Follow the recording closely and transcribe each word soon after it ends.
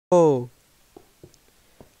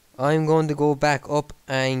I'm going to go back up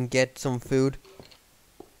and get some food.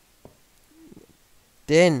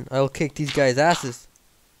 Then I'll kick these guys' asses.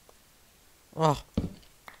 Oh,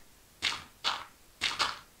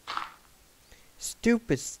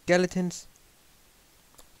 stupid skeletons.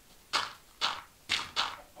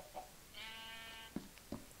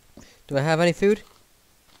 Do I have any food?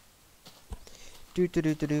 Do.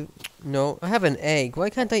 No, I have an egg. Why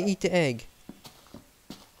can't I eat the egg?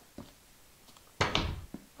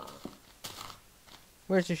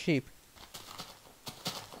 Where's the sheep?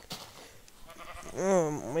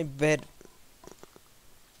 Oh, my bed.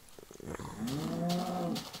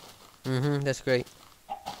 That's great.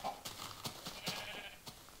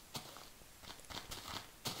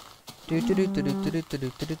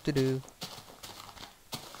 Do.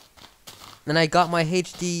 And I got my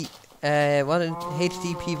HD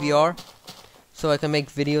HD PVR, so I can make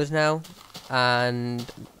videos now, and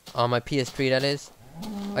on my PS3 that is.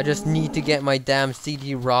 I just need to get my damn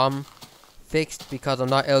CD-ROM fixed because I'm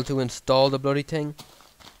not able to install the bloody thing.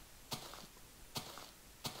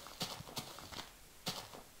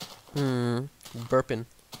 Burping.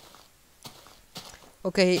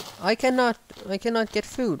 Okay, I cannot get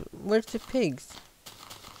food. Where's the pigs?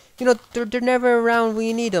 You know, they're never around when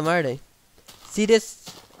you need them, are they? See this?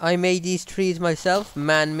 I made these trees myself,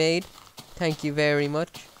 man-made. Thank you very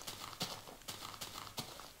much.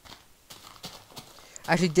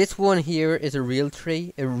 Actually, this one here is a real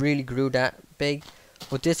tree. It really grew that big.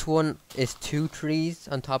 But this one is 2 trees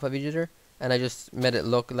on top of each other, and I just made it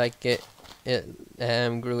look like it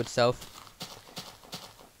grew itself.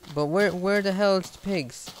 But where the hell is the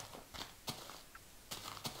pigs?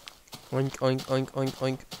 Oink oink oink oink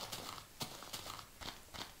oink.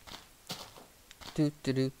 Do.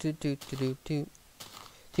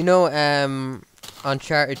 You know,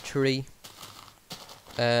 Uncharted 3.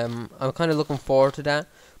 I'm kind of looking forward to that.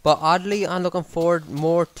 But oddly, I'm looking forward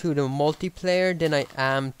more to the multiplayer than I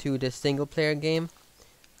am to the single player game.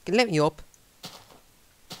 Let me up.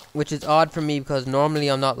 Which is odd for me because normally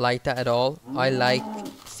I'm not like that at all. I like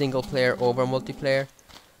single player over multiplayer.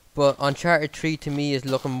 But Uncharted 3 to me is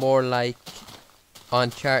looking more like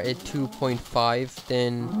Uncharted 2.5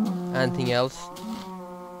 than anything else.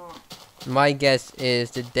 My guess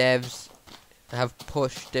is the devs have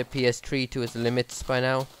pushed the PS3 to its limits by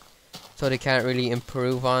now, so they can't really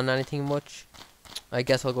improve on anything much. I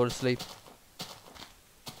guess I'll go to sleep.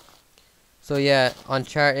 So yeah,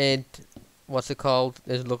 Uncharted, what's it called,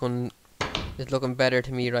 is looking better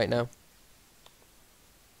to me right now.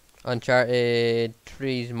 Uncharted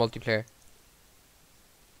 3's multiplayer.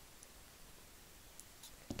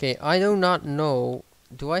 Okay, I do not know.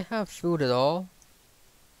 Do I have food at all?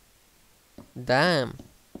 Damn.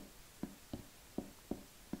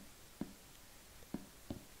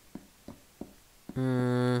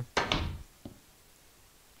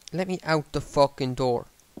 Let me out the fucking door.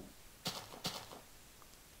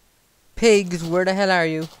 Pigs, where the hell are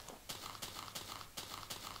you?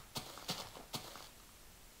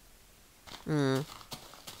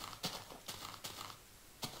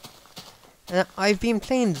 I've been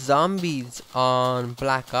playing zombies on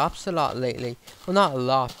Black Ops a lot lately. Well, not a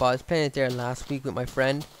lot, but I was playing it there last week with my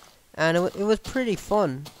friend, and it was pretty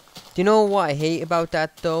fun. Do you know what I hate about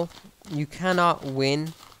that though? You cannot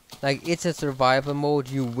win. Like, it's a survival mode.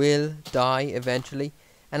 You will die eventually,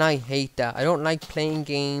 and I hate that. I don't like playing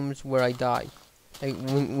games where I die. Like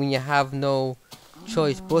when you have no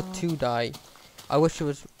choice but to die. I wish it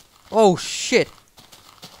was. Oh shit.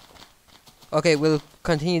 Okay, we'll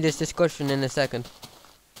continue this discussion in a second.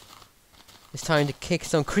 It's time to kick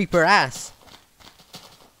some creeper ass.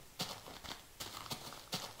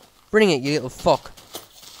 Bring it, you little fuck.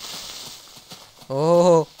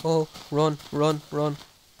 Oh, run.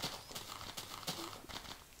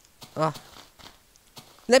 Ah.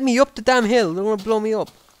 Let me up the damn hill. Don't want to blow me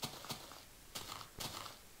up.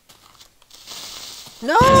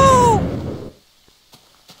 No!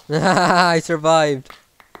 I survived.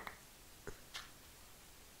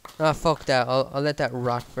 Ah, fuck that. I'll let that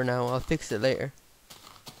rot for now. I'll fix it later.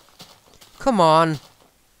 Come on.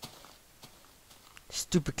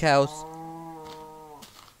 Stupid cows.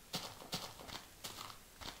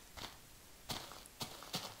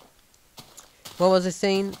 What was I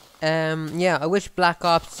saying? Yeah, I wish Black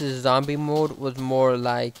Ops' zombie mode was more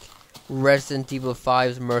like Resident Evil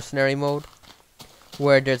 5's mercenary mode,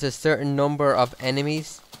 where there's a certain number of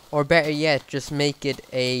enemies, or better yet, just make it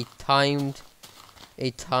a timed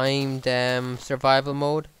survival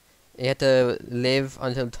mode. You have to live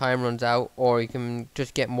until time runs out, or you can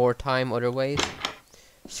just get more time other ways.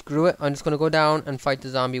 Screw it, I'm just gonna go down and fight the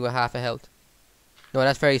zombie with half a health. No,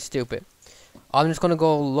 that's very stupid. I'm just gonna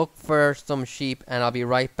go look for some sheep, and I'll be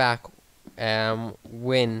right back.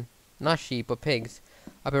 When not sheep but pigs.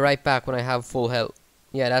 I'll be right back when I have full health.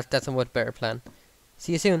 Yeah, that's a much better plan.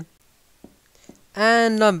 See you soon.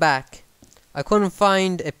 And I'm back. I couldn't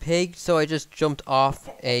find a pig, so I just jumped off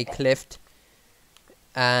a cliff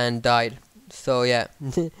and died. So yeah,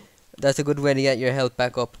 that's a good way to get your health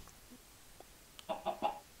back up.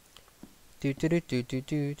 Do do do do do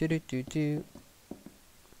do do do do.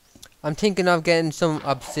 I'm thinking of getting some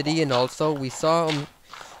obsidian also. We saw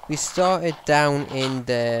it down in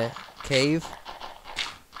the cave,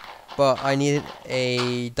 but I needed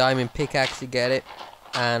a diamond pickaxe to get it,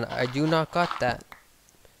 and I do not got that.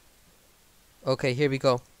 Okay, here we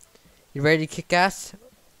go. You ready to kick ass?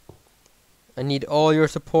 I need all your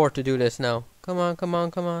support to do this now. Come on, come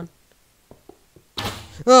on, come on.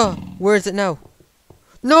 Oh, where is it now?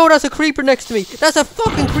 No, that's a creeper next to me. That's a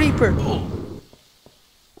fucking creeper.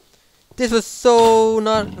 This was so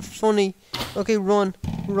not funny. Okay, run,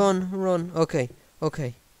 run, run. Okay,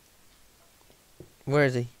 okay. Where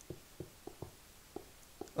is he?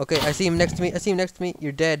 Okay, I see him next to me. I see him next to me.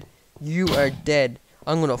 You're dead. You are dead.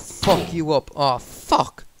 I'm gonna fuck you up. Oh,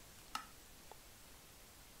 fuck.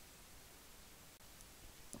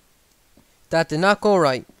 That did not go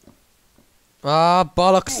right. Ah,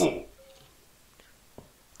 bollocks.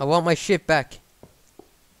 I want my shit back.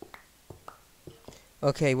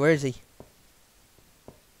 Okay, where is he?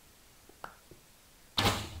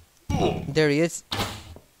 There he is.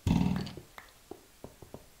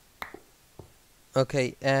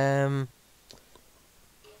 Okay,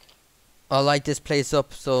 I'll light this place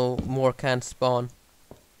up so more can't spawn.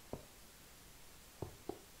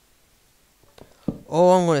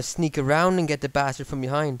 Oh, I'm gonna sneak around and get the bastard from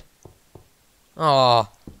behind. Aw,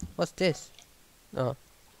 what's this? Oh.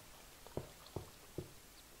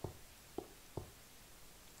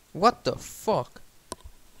 What the fuck?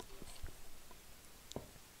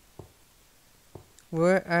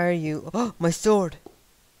 Where are you? Oh, my sword!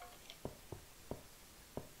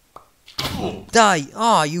 Die!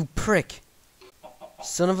 Aw, you prick!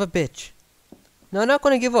 Son of a bitch. No, I'm not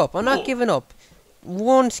gonna give up. I'm not giving up.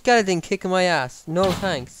 One skeleton kicking my ass. No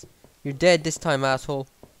thanks. You're dead this time, asshole.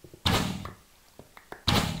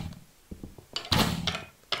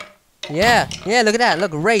 Yeah, yeah, look at that.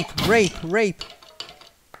 Look, rape, rape, rape.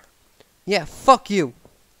 Yeah, fuck you.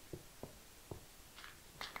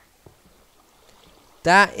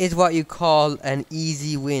 That is what you call an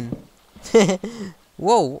easy win.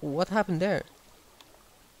 Whoa, what happened there?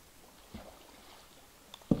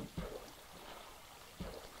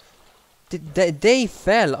 They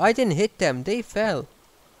fell. I didn't hit them. They fell.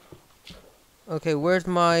 Okay, where's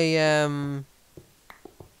my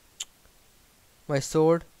my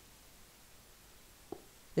sword?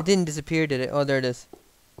 It didn't disappear, did it? Oh, there it is.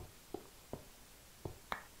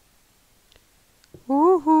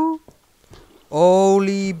 Woohoo!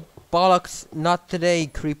 Holy bollocks! Not today,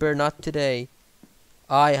 creeper. Not today.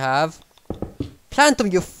 I have. Plant them,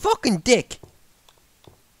 you fucking dick!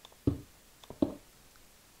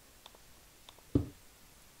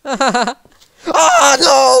 Oh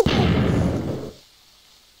no!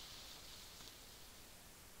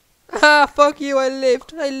 Ah, fuck you! I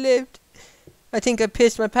lived. I lived. I think I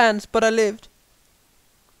pissed my pants, but I lived.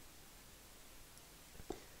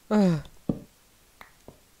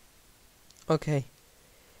 Okay.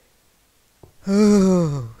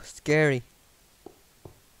 Scary.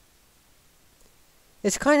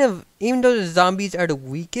 It's kind of, even though the zombies are the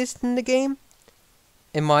weakest in the game,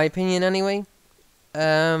 in my opinion anyway,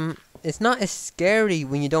 it's not as scary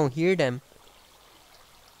when you don't hear them.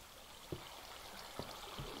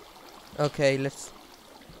 Okay, let's...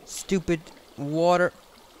 Stupid water.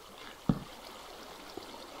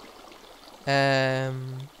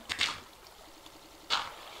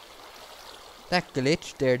 That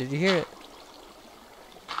glitch there, did you hear it?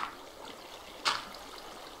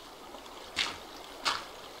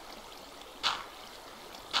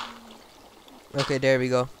 Okay, there we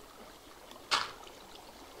go.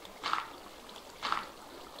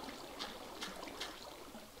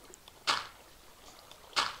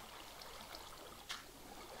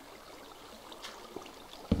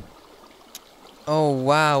 Oh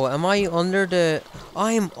wow, am I under the...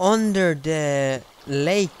 I am under the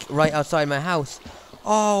lake right outside my house.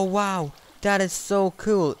 Oh wow, that is so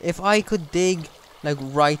cool. If I could dig like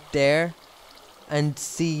right there and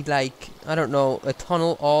see like, I don't know, a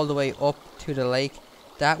tunnel all the way up to the lake,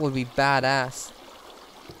 that would be badass.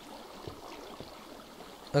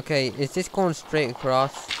 Okay, is this going straight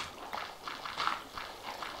across?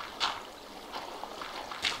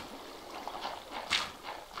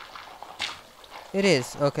 It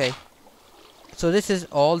is, okay. So this is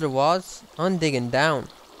all there was? I'm digging down.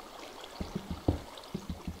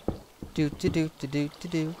 Do.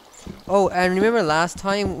 Oh, and remember last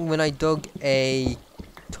time when I dug a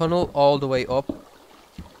tunnel all the way up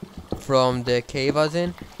from the cave I was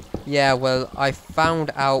in? Yeah, well, I found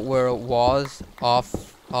out where it was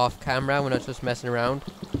off camera when I was just messing around.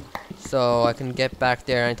 So I can get back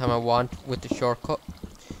there anytime I want with the shortcut.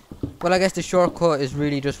 Well, I guess the shortcut is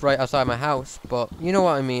really just right outside my house, but you know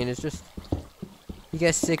what I mean. It's just, you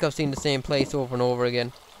get sick of seeing the same place over and over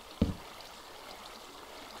again.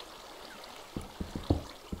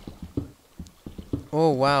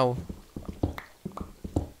 Oh, wow.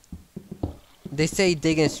 They say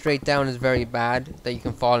digging straight down is very bad, that you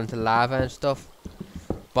can fall into lava and stuff.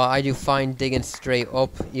 But I do find digging straight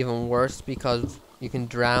up even worse because you can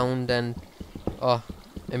drown and a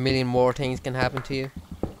million more things can happen to you.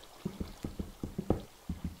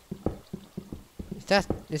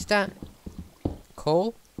 Is that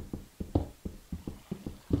coal?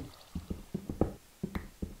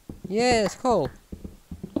 Yeah, it's coal.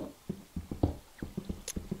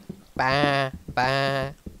 Bah,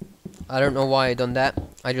 bah. I don't know why I done that.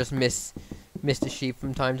 I just miss the sheep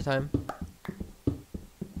from time to time.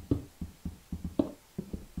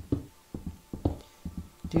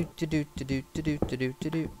 Do.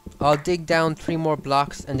 I'll dig down 3 more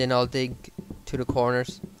blocks and then I'll dig to the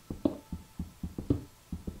corners.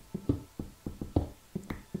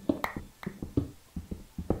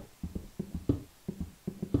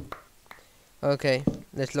 Okay,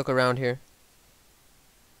 let's look around here.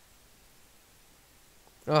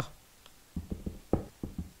 Oh.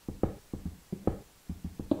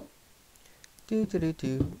 Do.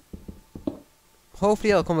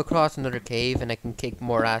 Hopefully I'll come across another cave and I can kick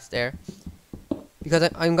more ass there. Because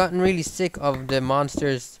I'm gotten really sick of the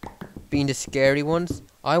monsters being the scary ones.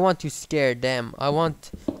 I want to scare them. I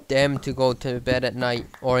want them to go to bed at night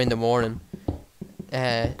or in the morning.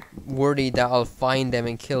 Worried that I'll find them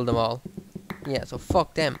and kill them all. Yeah, so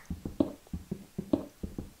fuck them.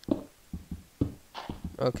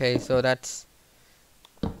 Okay, so that's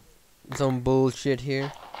some bullshit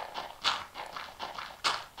here.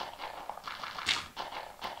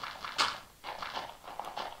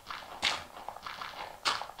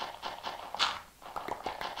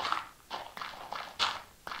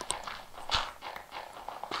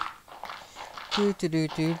 Do.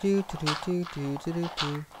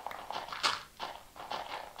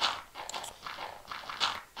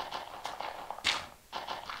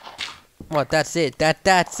 What? That's it.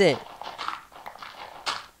 That's it.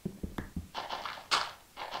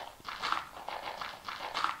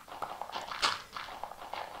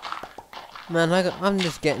 Man, I'm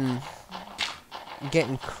just getting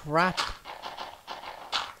crap.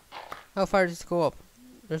 How far does this go up?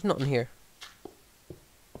 There's nothing here.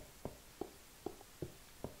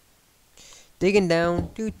 Digging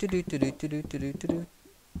down. Do.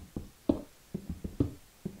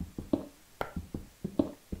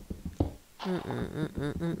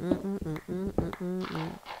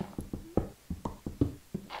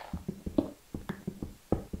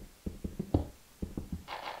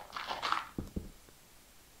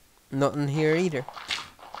 Nothing here either.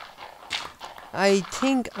 I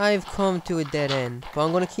think I've come to a dead end, but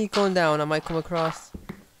I'm gonna keep going down. I might come across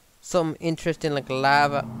something interesting like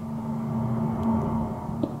lava.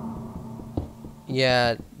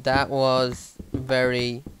 Yeah, that was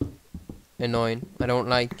very annoying. I don't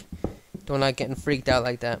like getting freaked out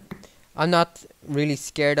like that. I'm not really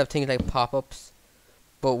scared of things like pop-ups,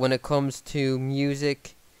 but when it comes to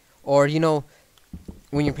music, or you know,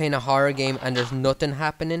 when you're playing a horror game and there's nothing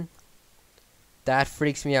happening, that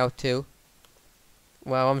freaks me out too.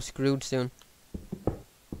 Wow, I'm screwed soon.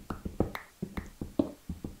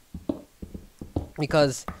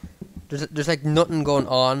 Because there's like nothing going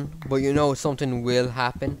on, but you know something will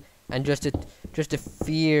happen, and just the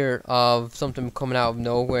fear of something coming out of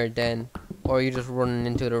nowhere then, or you just running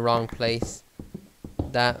into the wrong place,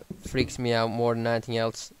 that freaks me out more than anything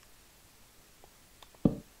else.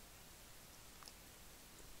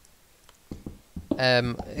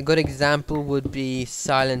 A good example would be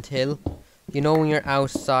Silent Hill. You know when you're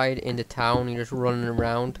outside in the town, you're just running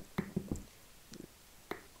around.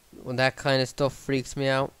 Well, that kind of stuff freaks me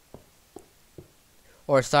out.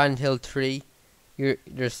 Or Silent Hill 3.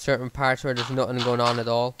 There's certain parts where there's nothing going on at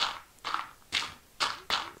all.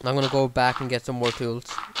 I'm gonna go back and get some more tools.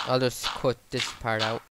 I'll just cut this part out.